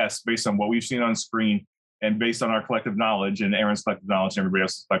guess based on what we've seen on screen and based on our collective knowledge and Aaron's collective knowledge and everybody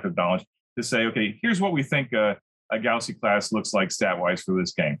else's collective knowledge to say, okay, here's what we think a Galaxy class looks like stat-wise for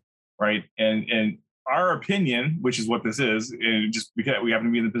this game, right? And our opinion, which is what this is, just because we happen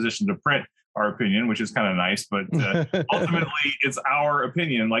to be in the position to print our opinion, which is kind of nice, but ultimately it's our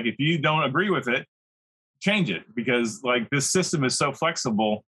opinion. Like, if you don't agree with it, change it, because like this system is so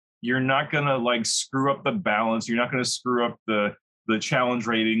flexible. You're not going to like screw up the balance. You're not going to screw up the challenge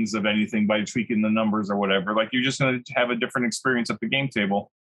ratings of anything by tweaking the numbers or whatever. Like, you're just going to have a different experience at the game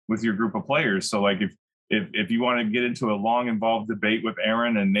table with your group of players. So like if you want to get into a long involved debate with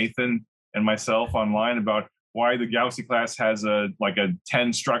Aaron and Nathan and myself online about why the Galaxy class has a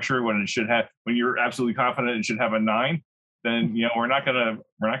 10 structure when you're absolutely confident it should have a 9, then we're not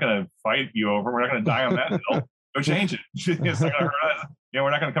gonna fight you over. We're not gonna die on that hill. Go change it. It's not gonna hurt us. We're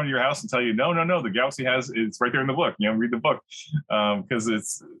not gonna come to your house and tell you no. The Galaxy it's right there in the book. Read the book, because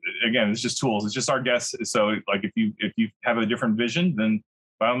it's just tools. It's just our guess. So like if you have a different vision, then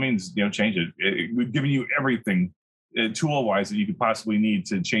by all means change it. We've given you everything tool wise that you could possibly need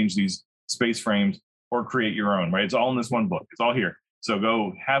to change these space frames or create your own. Right? It's all in this one book. It's all here. So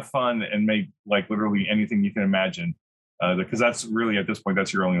go have fun and make like literally anything you can imagine. Because that's really, at this point,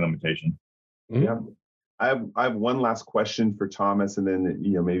 that's your only limitation. Yeah. I have one last question for Thomas, and then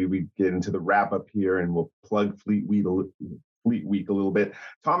maybe we get into the wrap up here, and we'll plug Fleet Week a little bit.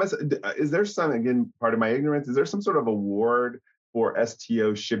 Thomas, is there some, again, part of my ignorance, is there some sort of award for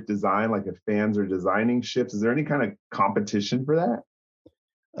STO ship design, like if fans are designing ships? Is there any kind of competition for that?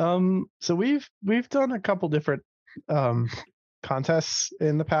 So we've done a couple different contests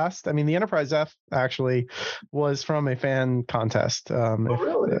in the past. I mean, the Enterprise F actually was from a fan contest.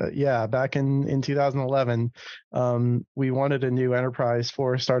 Really? Yeah, back in 2011, we wanted a new Enterprise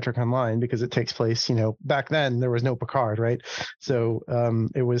for Star Trek Online because it takes place, back then there was no Picard, right? So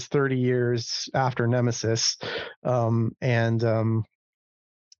it was 30 years after Nemesis,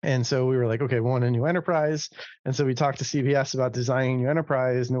 and so we were like, okay, we want a new Enterprise. And so we talked to CBS about designing a new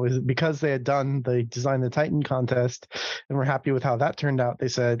Enterprise. And it was because they had done the Design the Titan contest and we're happy with how that turned out. They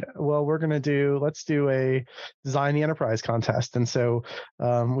said, well, let's do a Design the Enterprise contest. And so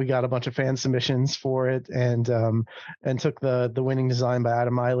we got a bunch of fan submissions for it and took the winning design by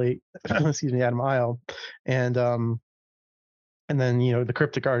Adam Isle. And then, the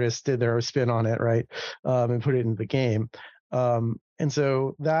Cryptic artists did their spin on it, right? And put it into the game. And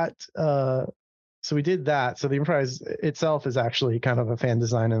so so we did that. So the Enterprise itself is actually kind of a fan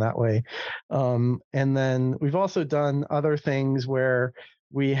design in that way. And then we've also done other things where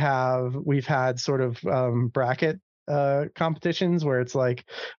we've had sort of bracket competitions where it's like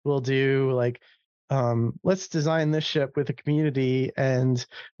we'll do like let's design this ship with a community, and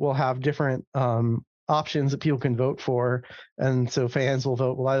we'll have different options that people can vote for, and so fans will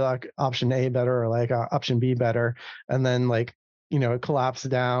vote, well, I like option A better, or like option B better, and then like it collapsed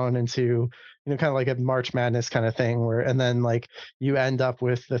down into kind of like a March Madness kind of thing, and then like you end up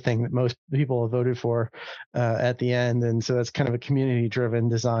with the thing that most people have voted for at the end. And so that's kind of a community driven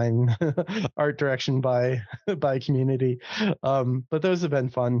design art direction by community, but those have been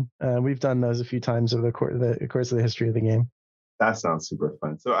fun. We've done those a few times over the course of the history of the game. That sounds super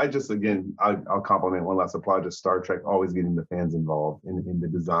fun. So I'll compliment one last applaud to Star Trek, always getting the fans involved in the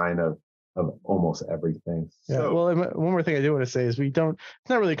design of almost everything. Yeah. Well, and one more thing I do want to say is it's not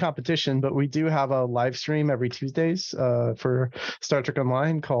really a competition, but we do have a live stream every Tuesdays for Star Trek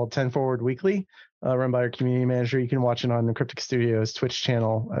Online called 10 Forward Weekly, run by our community manager. You can watch it on the Cryptic Studios Twitch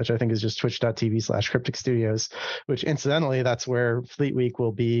channel, which I think is just twitch.tv/Cryptic Studios, which incidentally, that's where Fleet Week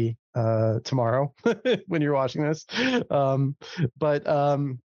will be tomorrow when you're watching this. But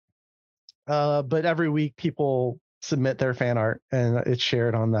every week people submit their fan art and it's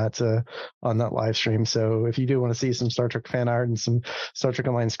shared on that live stream. So if you do want to see some Star Trek fan art and some Star Trek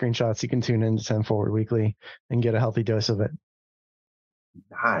Online screenshots, you can tune in to 10 Forward Weekly and get a healthy dose of it.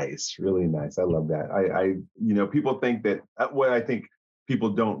 Nice, really nice. I love that. I people think that what I think people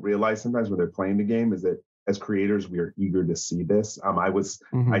don't realize sometimes when they're playing the game is that as creators, we are eager to see this. I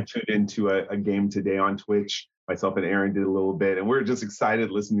tuned into a game today on Twitch. Myself and Aaron did a little bit, and we're just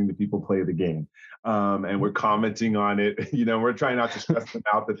excited listening to people play the game. And we're commenting on it. We're trying not to stress them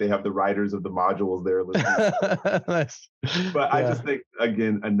out that they have the writers of the modules there listening. Nice. But yeah. I just think,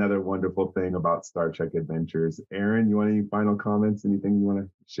 again, another wonderful thing about Star Trek Adventures. Aaron, you want any final comments? Anything you want to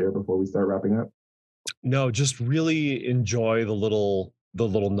share before we start wrapping up? No, just really enjoy the little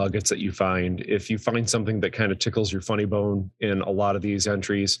nuggets that you find. If you find something that kind of tickles your funny bone in a lot of these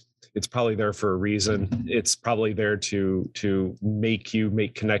entries, it's probably there for a reason. It's probably there to make you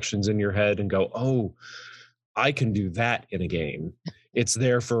make connections in your head and go, oh, I can do that in a game. It's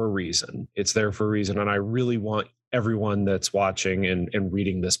there for a reason. And I really want everyone that's watching and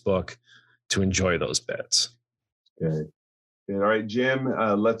reading this book to enjoy those bits. Good. All right, Jim,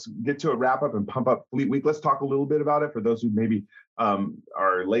 let's get to a wrap up and pump up Fleet Week. Let's talk a little bit about it for those who maybe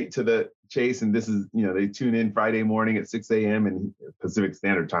are late to the chase. And this is, they tune in Friday morning at 6 a.m. in Pacific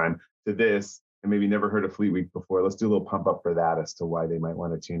Standard Time to this and maybe never heard of Fleet Week before. Let's do a little pump up for that as to why they might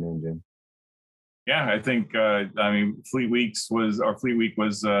want to tune in, Jim. Yeah, I think, Fleet Week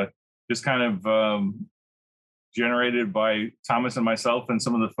was just kind of generated by Thomas and myself and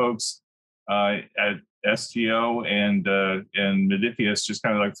some of the folks at STO and Modiphius, just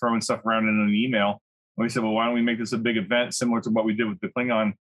kind of like throwing stuff around in an email. And we said, well, why don't we make this a big event similar to what we did with the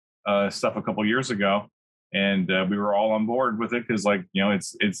Klingon stuff a couple years ago? And we were all on board with it because,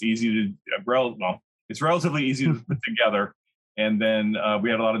 it's easy to it's relatively easy to put together. And then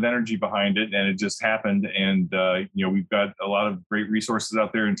we had a lot of energy behind it, and it just happened. And we've got a lot of great resources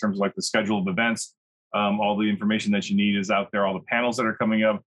out there in terms of like the schedule of events. All the information that you need is out there. All the panels that are coming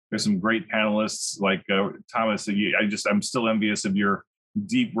up. There's some great panelists like Thomas. I'm still envious of your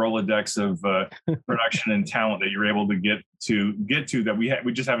deep Rolodex of production and talent that you're able to get to that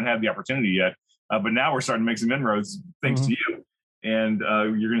we just haven't had the opportunity yet. But now we're starting to make some inroads thanks to you. and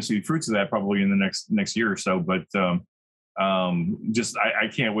you're going to see fruits of that probably in the next year or so. But I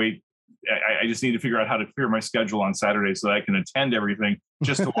can't wait. I just need to figure out how to clear my schedule on Saturday so that I can attend everything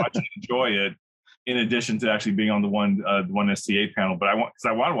just to watch and enjoy it, in addition to actually being on the one STA panel. But I want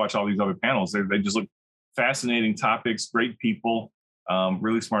to watch all these other panels. They just look fascinating topics, great people,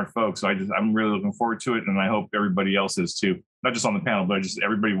 really smart folks. So I'm really looking forward to it, and I hope everybody else is too. Not just on the panel, but just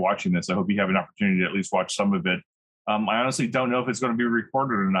everybody watching this. I hope you have an opportunity to at least watch some of it. I honestly don't know if it's going to be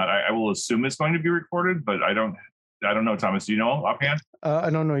recorded or not. I will assume it's going to be recorded, but I don't know, Thomas. Do you know offhand?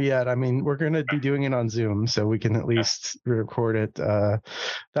 I don't know yet. I mean, we're going to be doing it on Zoom, so we can at least record it.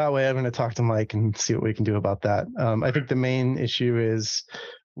 That way, I'm going to talk to Mike and see what we can do about that. I think the main issue is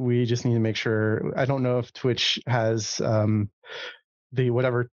we just need to make sure. I don't know if Twitch has the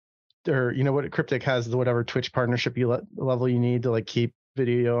whatever, or what Cryptic has, the whatever Twitch partnership level you need to like keep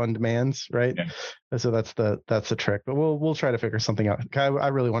video on demands, right? Yeah. So that's the trick, but we'll try to figure something out. I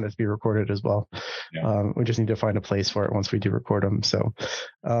really want it to be recorded as well. Yeah. We just need to find a place for it once we do record them. So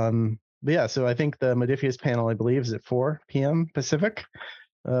but yeah, so I think the Modiphius panel, I believe, is at 4 p.m. Pacific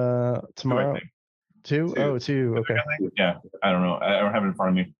tomorrow. 2? Oh, 2. Okay. Yeah, I don't know. I don't have it in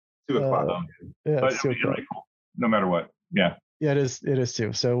front of me. 2 o'clock. Yeah, but it'll be really cool, no matter what. Yeah. Yeah, it is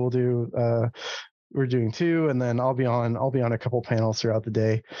 2. So we'll do we're doing 2, and then I'll be on a couple panels throughout the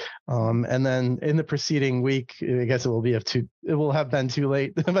day, and then in the preceding week, I guess it will have been too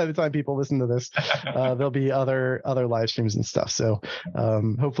late by the time people listen to this. There'll be other live streams and stuff. So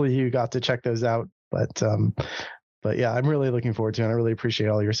hopefully you got to check those out. But yeah, I'm really looking forward to it. And I really appreciate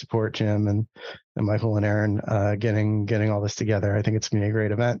all your support, Jim and Michael and Aaron, getting all this together. I think it's gonna be a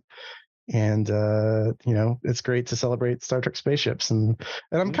great event. And it's great to celebrate Star Trek spaceships, and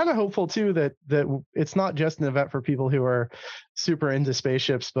I'm kind of hopeful too that it's not just an event for people who are super into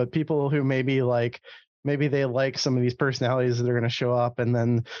spaceships, but people who maybe they like some of these personalities that are going to show up, and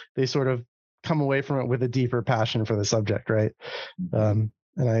then they sort of come away from it with a deeper passion for the subject, right? And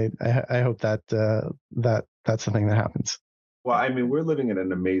I hope that that's the thing that happens. Well, I mean, we're living in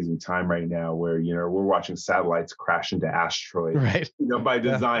an amazing time right now where, we're watching satellites crash into asteroids, right? By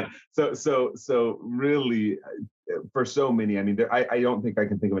design. Yeah. So really, for so many, I mean, I don't think I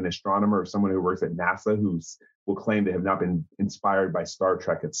can think of an astronomer or someone who works at NASA who will claim to have not been inspired by Star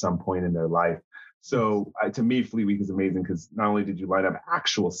Trek at some point in their life. So to me, Fleet Week is amazing because not only did you line up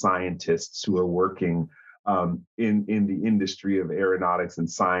actual scientists who are working in the industry of aeronautics and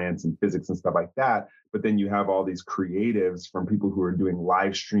science and physics and stuff like that, but then you have all these creatives, from people who are doing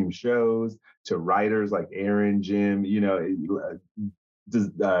live stream shows to writers like Aaron, Jim. If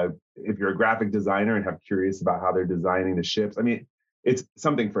you're a graphic designer and have curious about how they're designing the ships, I mean, it's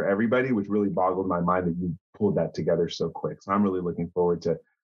something for everybody, which really boggled my mind that you pulled that together so quick. So I'm really looking forward to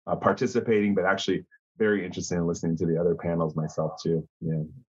participating, but actually very interested in listening to the other panels myself too. Yeah.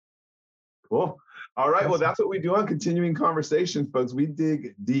 Cool. All right. Well, that's what we do on Continuing Conversations, folks. We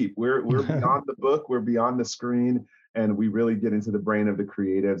dig deep. We're beyond the book. We're beyond the screen. And we really get into the brain of the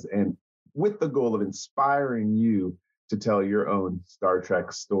creatives, and with the goal of inspiring you to tell your own Star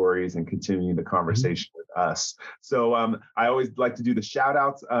Trek stories and continuing the conversation with us. So I always like to do the shout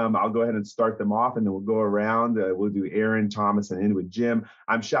outs. I'll go ahead and start them off, and then we'll go around. We'll do Aaron, Thomas, and end with Jim.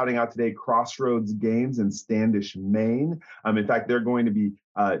 I'm shouting out today Crossroads Games in Standish, Maine. In fact, they're going to be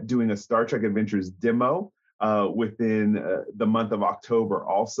doing a Star Trek Adventures demo within the month of October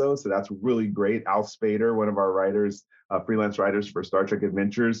also. So that's really great. Al Spader, one of our writers, freelance writers for Star Trek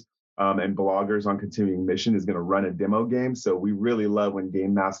Adventures, and bloggers on Continuing Mission, is going to run a demo game. So we really love when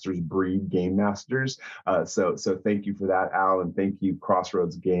game masters breed game masters. So thank you for that, Al, and thank you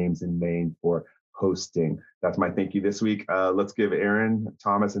Crossroads Games in Maine for hosting. That's my thank you this week. Let's give Aaron,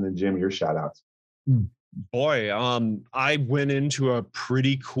 Thomas, and then Jim your shout outs. Boy, I went into a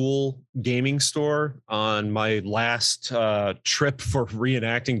pretty cool gaming store on my last trip for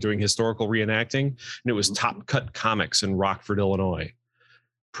doing historical reenacting, and it was Top Cut Comics in Rockford, Illinois.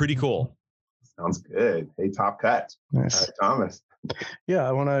 Pretty cool. Sounds good. Hey, Top Cut. Nice. Thomas. Yeah,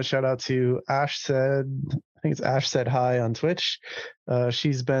 I want to shout out to Ash Said. I think it's Ash Said Hi on Twitch.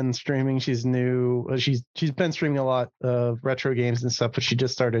 She's been streaming. She's new. She's been streaming a lot of retro games and stuff, but she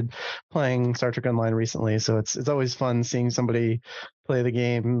just started playing Star Trek Online recently. So it's always fun seeing somebody play the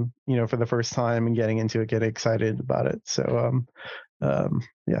game, for the first time and getting into it, get excited about it. So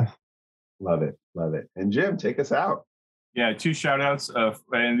yeah. Love it. And Jim, take us out. Yeah, 2 shout outs,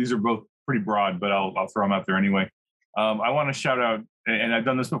 and these are both pretty broad, but I'll throw them out there anyway. I want to shout out, and I've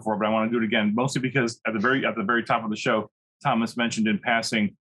done this before, but I want to do it again, mostly because at the very top of the show, Thomas mentioned in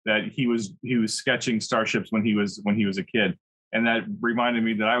passing that he was sketching starships when he was a kid, and that reminded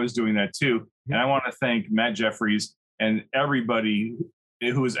me that I was doing that too. And I want to thank Matt Jeffries and everybody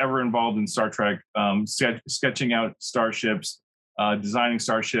who was ever involved in Star Trek, sketching out starships, designing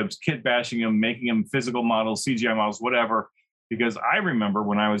starships, kit bashing them, making them physical models, CGI models, whatever. Because I remember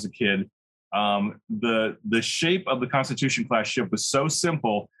when I was a kid, the shape of the Constitution class ship was so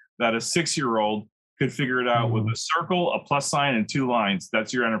simple that a 6-year-old could figure it out with a circle, a plus sign, and 2 lines.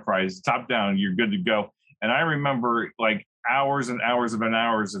 That's your Enterprise. Top down, you're good to go. And I remember like hours and hours and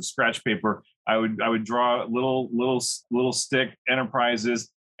hours of scratch paper. I would draw little stick Enterprises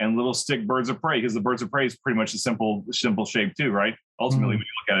and little stick Birds of Prey, because the Birds of Prey is pretty much a simple shape too, right? Ultimately, when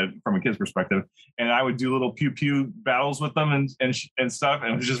you look at it from a kid's perspective. And I would do little pew battles with them and stuff,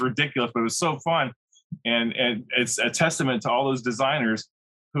 and it was just ridiculous, but it was so fun. And it's a testament to all those designers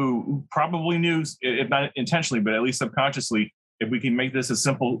who probably knew, if not intentionally, but at least subconsciously, if we can make this a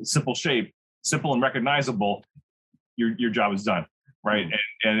simple shape, simple and recognizable, your job is done, right?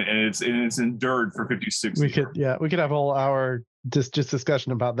 And it's endured for 56 years. We could have a whole hour just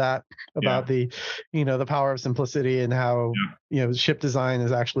discussion about that, about the power of simplicity and how ship design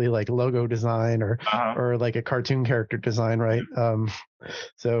is actually like logo design or like a cartoon character design, right?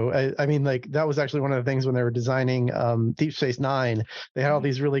 So I mean, like that was actually one of the things when they were designing Deep Space Nine. They had all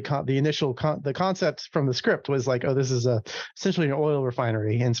these really the concept from the script was like, oh, this is essentially an oil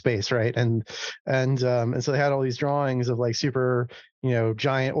refinery in space, right? And so they had all these drawings of like super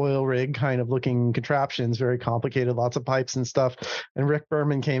giant oil rig kind of looking contraptions, very complicated, lots of pipes and stuff. And Rick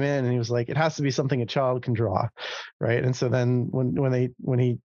Berman came in and he was like, it has to be something a child can draw, right? And so then when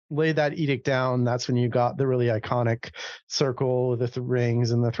he laid that edict down, that's when you got the really iconic circle with the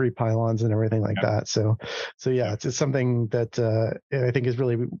rings and the 3 pylons and everything like that. So it's something that I think is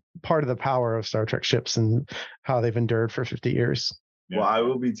really part of the power of Star Trek ships and how they've endured for 50 years. Well, I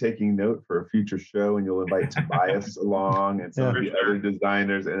will be taking note for a future show, and you'll invite Tobias along and some of the other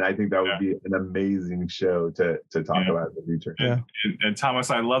designers, and I think that would be an amazing show to talk about in the future. And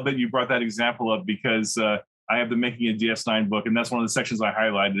Thomas, I love that you brought that example up, because I have the Making a DS9 book, and that's one of the sections I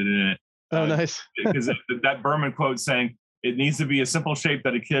highlighted in it. Oh, nice. Because that Berman quote saying, it needs to be a simple shape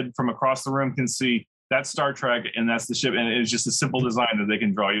that a kid from across the room can see. That's Star Trek, and that's the ship, and it's just a simple design that they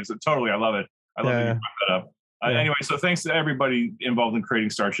can draw. So totally, I love it. I love that you brought that up. Anyway, so thanks to everybody involved in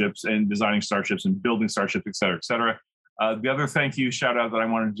creating starships and designing starships and building starships, et cetera, et cetera. The other thank you shout out that I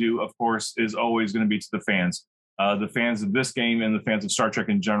want to do, of course, is always going to be to the fans of this game and the fans of Star Trek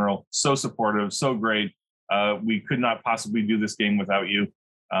in general. So supportive, so great. We could not possibly do this game without you.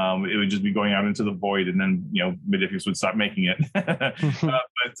 It would just be going out into the void, and then Modiphius would stop making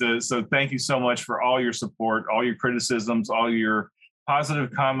it. So thank you so much for all your support, all your criticisms, all your positive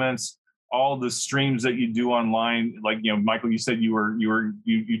comments, all the streams that you do online. Like Michael, you said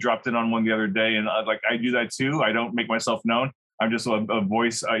you dropped in on one the other day, and I do that too. I don't make myself known. I'm just a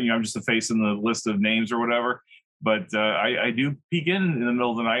voice. I'm just a face in the list of names or whatever. But I do peek in the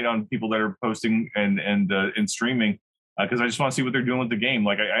middle of the night on people that are posting and streaming, because I just want to see what they're doing with the game.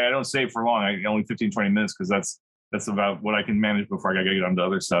 Like I don't save for long. Only 15, 20 minutes, because that's about what I can manage before I got to get on to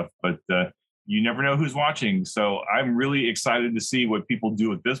other stuff. But you never know who's watching. So I'm really excited to see what people do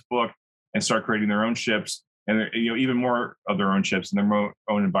with this book and start creating their own ships, and even more of their own ships and their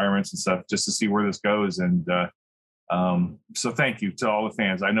own environments and stuff, just to see where this goes. And so thank you to all the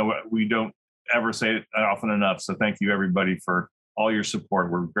fans. I know we don't ever say it often enough. So thank you everybody for all your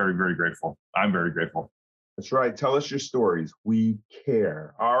support. We're very, very grateful. I'm very grateful. That's right. Tell us your stories. We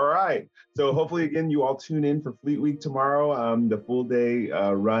care. All right. So hopefully, again, you all tune in for Fleet Week tomorrow, the full day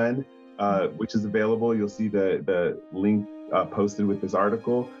run, which is available. You'll see the link posted with this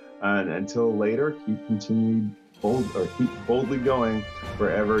article. And until later, keep boldly going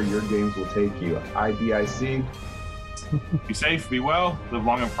wherever your games will take you. IBIC. Be safe, be well, live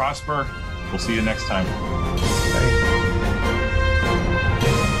long and prosper. We'll see you next time. Bye.